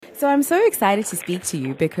So I'm so excited to speak to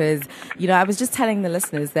you because, I was just telling the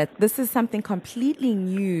listeners that this is something completely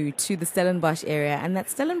new to the Stellenbosch area, and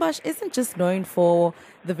that Stellenbosch isn't just known for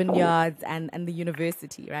the vineyards and the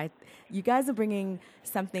university, right? You guys are bringing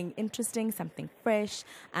something interesting, something fresh,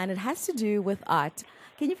 and it has to do with art.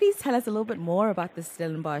 Can you please tell us a little bit more about the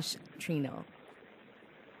Stellenbosch Triennale?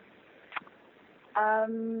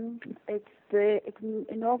 It's the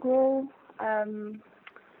inaugural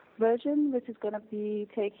version, which is going to be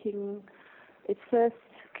taking its first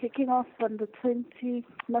kicking off on the 20th,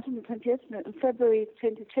 not on the 20th, no, in February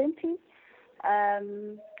 2020.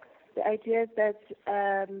 The idea is that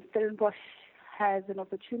Stellenbosch has an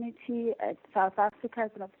opportunity, South Africa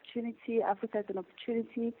has an opportunity, Africa has an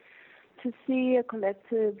opportunity to see a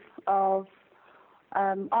collective of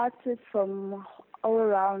artists from all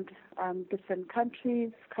around different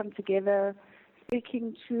countries come together,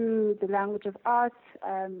 speaking to the language of art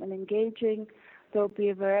and engaging. There will be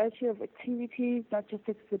a variety of activities, not just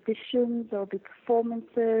exhibitions. There will be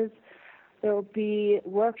performances. There will be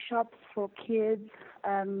workshops for kids.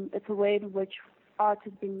 It's a way in which art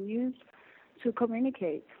has been used to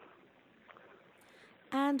communicate.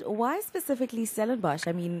 And why specifically Stellenbosch?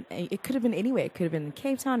 I mean, it could have been anywhere. It could have been in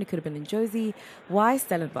Cape Town. It could have been in Jozi. Why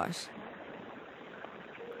Stellenbosch?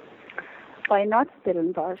 Why not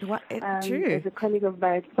Stellenbosch? True. As a colleague of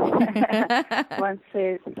mine once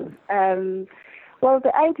said. Well,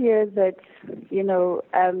 the idea is that,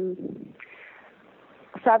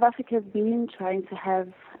 South Africa has been trying to have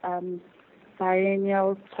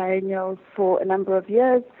biennials for a number of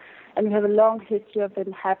years, and we have a long history of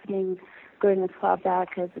them happening going as far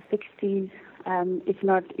back as the 60s, if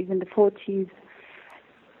not even the 40s.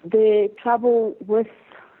 The trouble with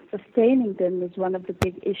sustaining them is one of the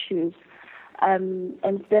big issues. And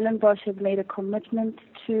Stellenbosch has made a commitment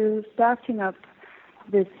to starting up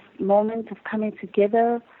this moment of coming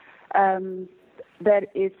together that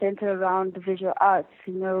is centered around the visual arts.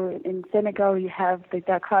 In Senegal you have the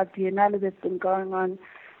Dakar Triennale that's been going on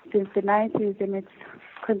since the 90s, and it's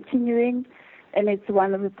continuing, and it's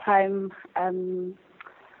one of the prime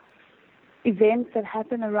events that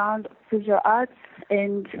happen around visual arts,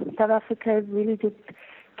 and South Africa is really just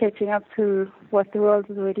catching up to what the world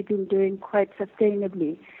has already been doing quite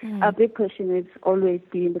sustainably. Our big question has always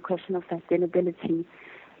been the question of sustainability,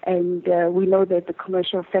 and we know that the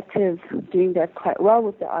commercial sector is doing that quite well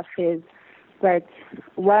with the art fairs, but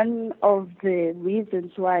one of the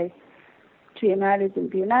reasons why triennales and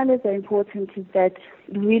biennales are important is that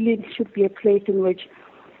it really should be a place in which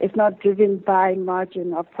it's not driven by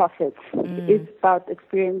margin or profit. It's about the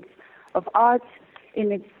experience of art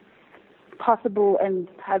in its possible, and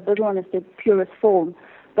I don't want to say purest form,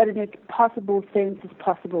 but in its possible sense as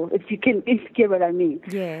possible, if you get what I mean.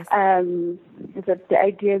 Yes. That the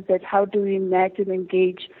idea is that how do we imagine and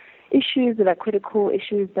engage issues that are critical,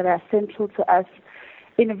 issues that are central to us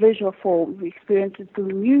in a visual form. We experience it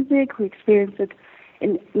through music, we experience it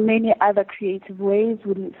in many other creative ways,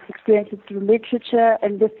 we experience it through literature,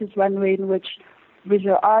 and this is one way in which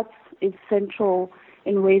visual arts is central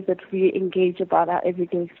in ways that we engage about our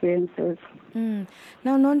everyday experiences.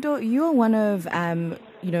 Now, Nondo, you're one of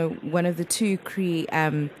the two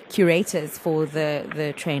curators for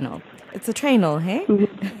the Triennale. It's a Triennale, hey?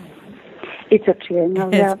 Mm-hmm. It's a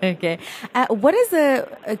Triennale, yeah. Okay. What does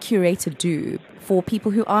a curator do for people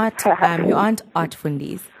who aren't art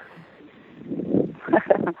fundies?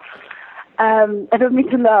 I don't mean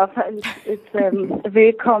to laugh. It's a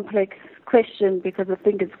very complex question because I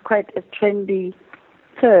think it's quite a trendy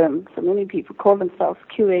term. So many people call themselves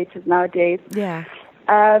curators nowadays. Yeah.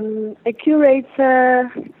 A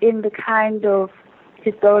curator in the kind of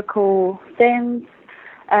historical sense,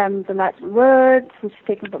 the Latin word, which is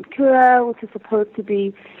taken from cura, which is supposed to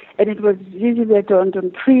be, and it was usually adorned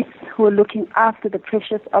on priests who were looking after the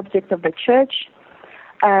precious objects of the church.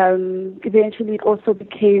 Eventually it also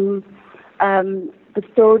became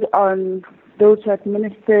bestowed on those who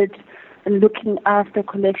administered and looking after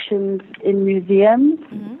collections in museums.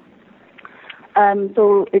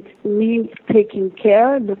 So it means taking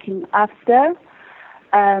care, looking after.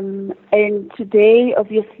 And today,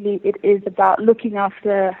 obviously, it is about looking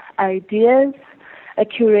after ideas. A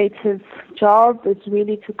curator's job is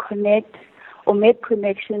really to connect or make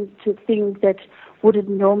connections to things that wouldn't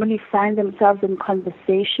normally find themselves in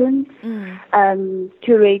conversations.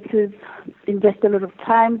 Curators invest a lot of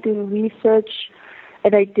time doing research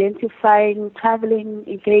and identifying, traveling,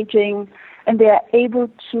 engaging, and they are able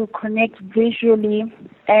to connect visually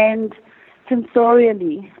and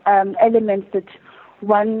sensorially elements that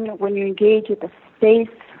when you engage with a space,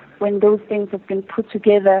 when those things have been put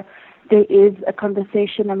together, there is a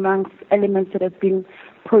conversation amongst elements that have been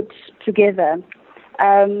put together.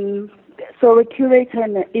 So a curator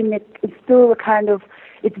in it is still a kind of,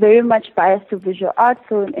 it's very much biased to visual art.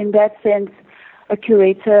 So in that sense, a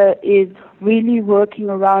curator is really working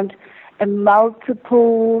around a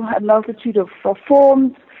multitude of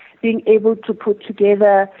forms, being able to put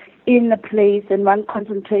together in a place, in one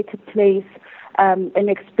concentrated place, an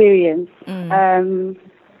experience,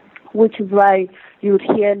 which is why you would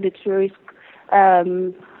hear literary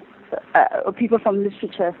people from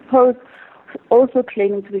literature, I suppose, also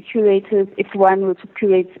claiming to be curators if one were to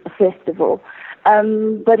curate a festival.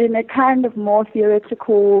 But in a kind of more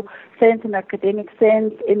theoretical sense, an academic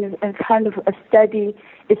sense, in a kind of a study,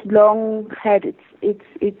 it's long had its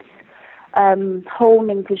home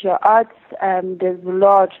in visual arts. There's a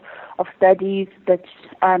lot of studies that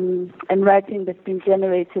and writing that's been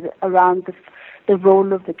generated around the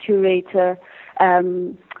role of the curator.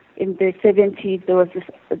 In the 70s, there was this,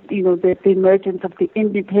 the emergence of the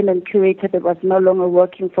independent curator that was no longer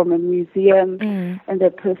working from a museum, and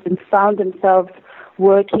that person found themselves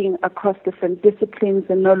working across different disciplines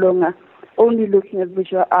and no longer only looking at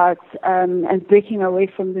visual arts, and breaking away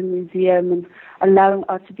from the museum and allowing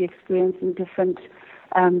art to be experienced in different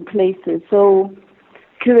places. So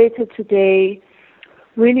curator today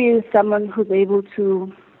really is someone who's able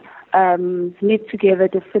to knit together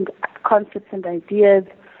different concepts and ideas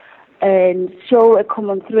and show a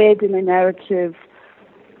common thread in a narrative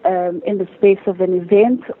in the space of an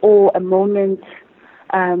event or a moment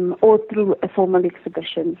or through a formal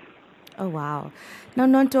exhibition. Oh, wow. Now,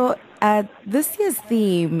 Nonto, this year's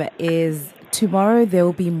theme is Tomorrow There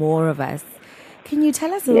Will Be More of Us. Can you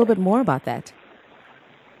tell us a little bit more about that?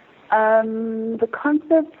 The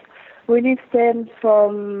concept really stems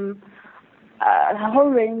from a whole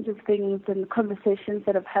range of things and conversations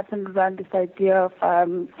that have happened around this idea of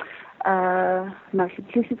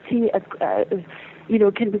multiplicity.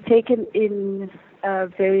 Can be taken in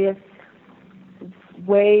various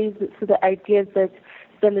ways. So the idea that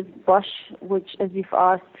Stellenbosch, which, as you've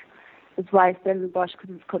asked, is why Stellenbosch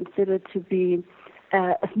is considered to be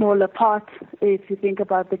a smaller part. If you think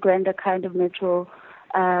about the grander kind of metropoles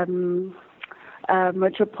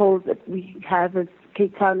that we have as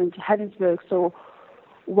Cape Town and Johannesburg, so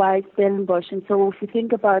why Stellenbosch? And so if you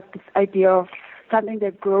think about this idea of something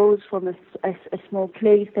that grows from a small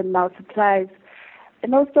place and multiplies,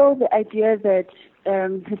 and also the idea that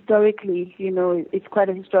historically, it's quite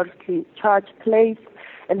a historically charged place,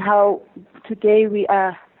 and how today we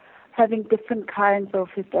are having different kinds of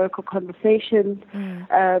historical conversations,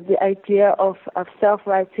 the idea of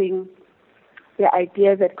self-writing, the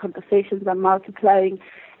idea that conversations are multiplying.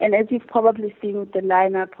 And as you've probably seen with the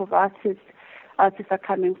lineup of artists are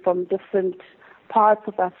coming from different parts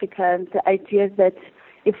of Africa, and the idea that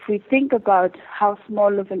if we think about how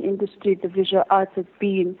small of an industry the visual arts has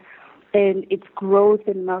been, and its growth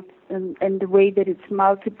and the way that it's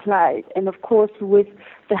multiplied, and of course with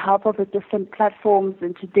the help of the different platforms,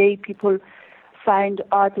 and today people find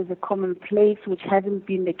art as a common place, which hasn't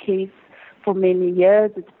been the case for many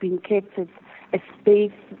years. It's been kept as a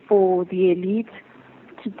space for the elite.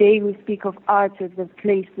 Today we speak of art as a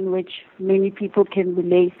place in which many people can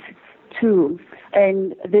relate to,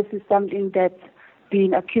 and this is something that's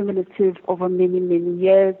been accumulative over many, many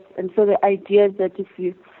years. And so the idea is that if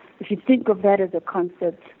you think of that as a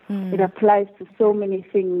concept, it applies to so many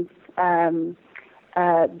things that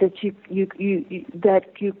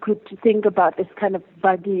you could think about as kind of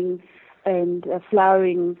budding and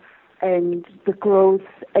flowering, and the growth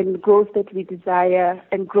that we desire,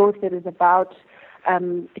 and growth that is about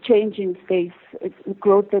changing space. It's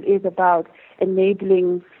growth that is about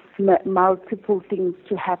enabling multiple things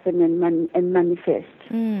to happen and manifest.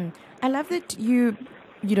 I love that you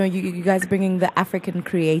guys are bringing the African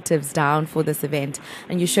creatives down for this event,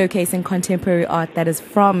 and you're showcasing contemporary art that is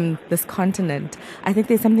from this continent. I think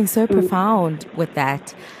there's something so profound with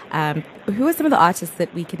that. Who are some of the artists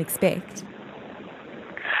that we can expect?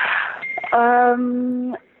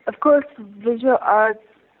 Of course, visual art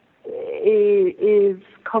is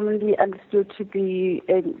commonly understood to be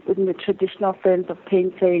in the traditional sense of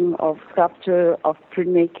painting, of sculpture, of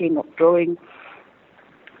printmaking, of drawing.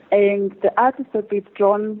 And the artists that we've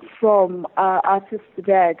drawn from are artists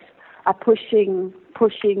that are pushing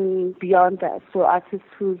beyond that. So artists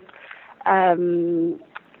whose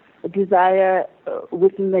desire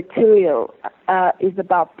with material is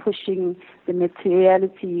about pushing the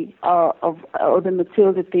materiality or the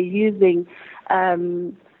material that they're using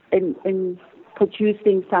in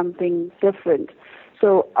producing something different.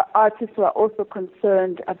 So artists who are also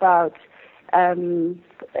concerned about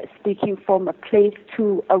speaking from a place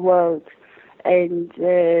to a world, And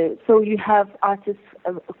so you have artists,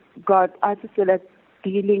 artists that are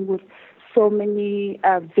dealing with so many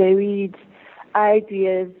varied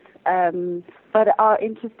ideas, but are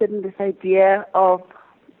interested in this idea of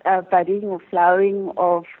budding or flowering,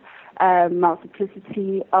 of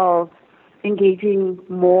multiplicity, of engaging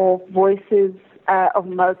more voices, of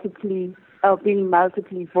being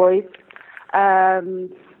multiply voiced.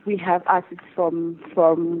 We have artists from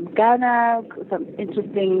Ghana, some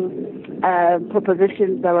interesting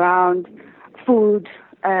propositions around food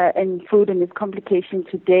and its complication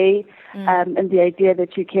today, and the idea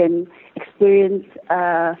that you can experience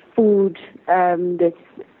food that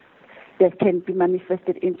can be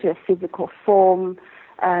manifested into a physical form.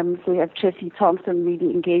 So we have Tracy Thompson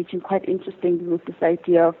really engaging quite interestingly with this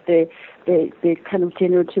idea of the kind of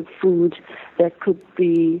generative food that could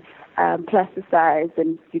be plasticized,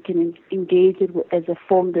 and you can engage it as a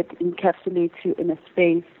form that encapsulates you in a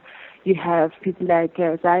space. You have people like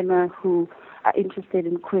Zyma who are interested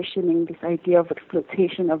in questioning this idea of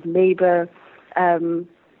exploitation of labor. And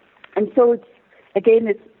so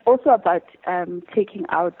it's also about taking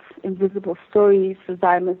out invisible stories. So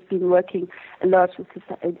Zyma's been working a lot with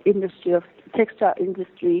the industry of textile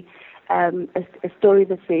industry, a story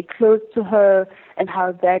that's very close to her, and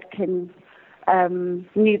how that can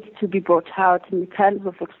needs to be brought out in the kinds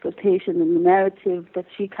of exploitation and the narrative that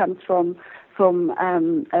she comes from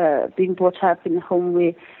being brought up in a home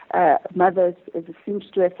where mother is a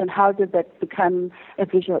seamstress, and how does that become a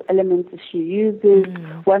visual element that she uses,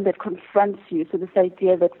 one that confronts you. So this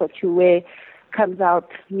idea that what you wear comes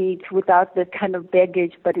out neat without that kind of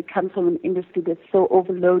baggage, but it comes from an industry that's so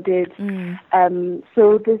overloaded.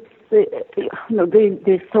 So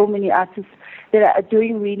there's so many artists that are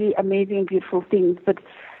doing really amazing, beautiful things. But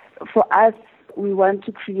for us, we want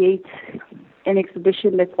to create an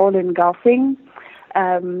exhibition that's all engulfing,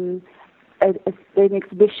 an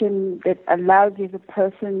exhibition that allows you as a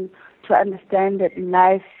person to understand that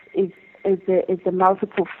life is a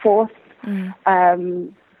multiple force,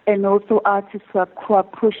 and also artists who are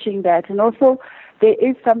pushing that. And also, there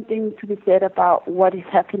is something to be said about what is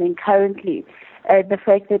happening currently. The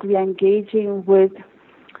fact that we are engaging with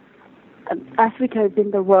Africa is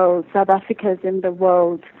in the world, South Africa is in the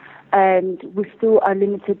world, and we still are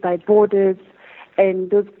limited by borders. And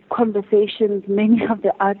those conversations, many of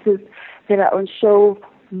the artists that are on show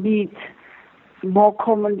meet more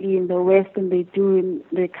commonly in the West than they do in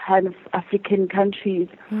the kind of African countries.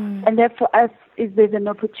 And that for us there's an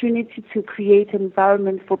opportunity to create an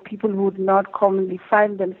environment for people who would not commonly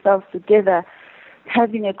find themselves together,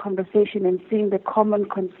 having a conversation and seeing the common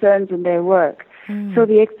concerns in their work. So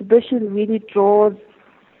the exhibition really draws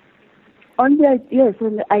on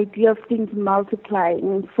the idea of things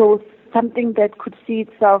multiplying. And so something that could see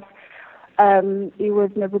itself, it was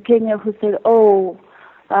Nebukenya who said,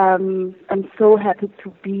 I'm so happy to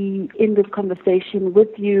be in this conversation with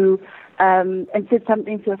you, and said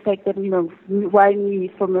something to the effect that, why me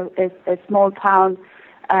from a small town,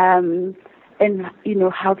 and,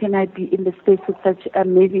 how can I be in the space with such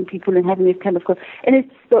amazing people and having this kind of... And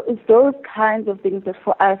it's those kinds of things that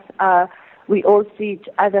for us we all see each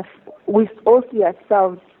other, we all see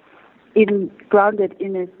ourselves grounded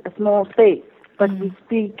in a small space, but we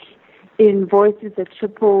speak in voices that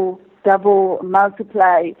triple, double,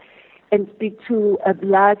 multiply, and speak to a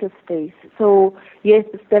larger space. So yes,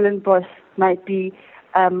 the Stellenbosch might be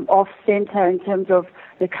off center in terms of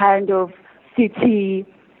the kind of city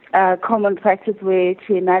common practice where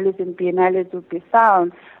triennales and biennales would be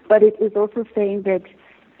found, but it is also saying that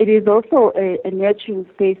it is also a nurturing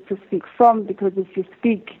space to speak from, because if you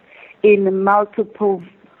speak in multiple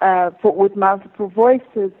with multiple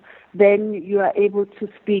voices, then you are able to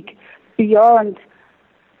speak beyond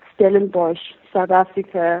Stellenbosch, South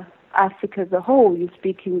Africa, Africa as a whole. You're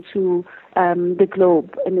speaking to the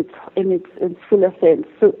globe in its fuller sense.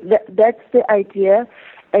 So that's the idea,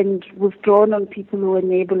 and we've drawn on people who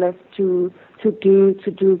enable us to do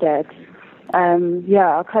that.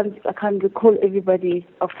 I can't recall everybody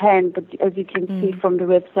offhand, but as you can see from the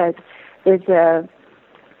website, there's a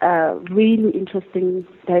really interesting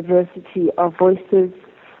diversity of voices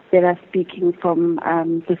that are speaking from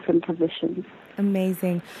different positions.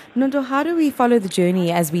 Amazing. Nondo, how do we follow the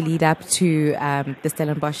journey as we lead up to the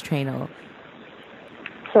Stellenbosch Triennale?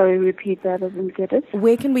 Sorry, repeat that. I didn't get it.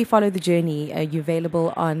 Where can we follow the journey? Are you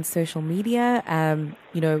available on social media?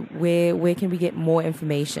 Where can we get more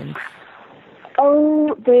information?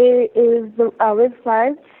 Oh, there is our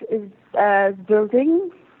website is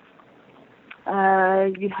building.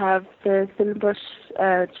 You have the Stellenbosch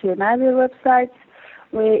Triennale website,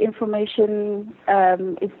 where information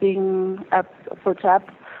is being put up.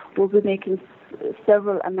 we'll be making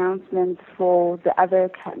several announcements for the other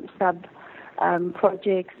kind of sub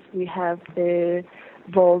projects. We have the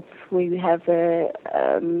vaults where we have a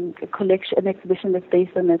collection, an exhibition that's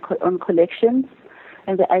based on collections,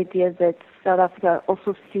 and the idea that South Africa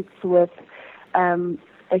also sits with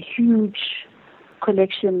a huge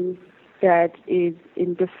collection that is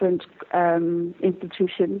in different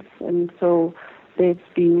institutions, and so there's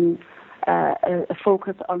been a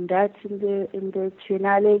focus on that in the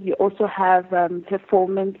Triennale. You also have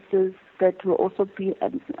performances that will also be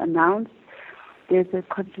announced. There's a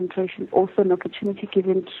concentration, also an opportunity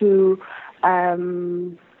given to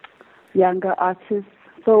younger artists.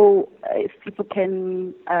 So if people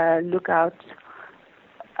can look out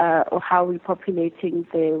or how we're populating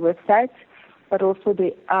the website, but also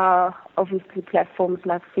there are obviously platforms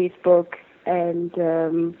like Facebook and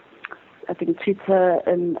I think Twitter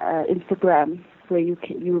and Instagram, where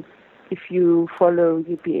if you follow,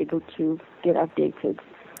 you'll be able to get updated.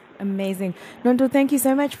 Amazing. Nondo, thank you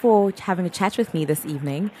so much for having a chat with me this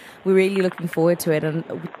evening. We're really looking forward to it. And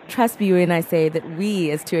trust me when I say that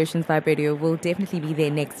we, as Two Oceans Vibe Radio, will definitely be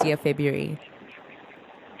there next year, February.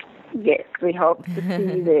 Yes, we hope to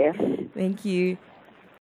see you there. Thank you.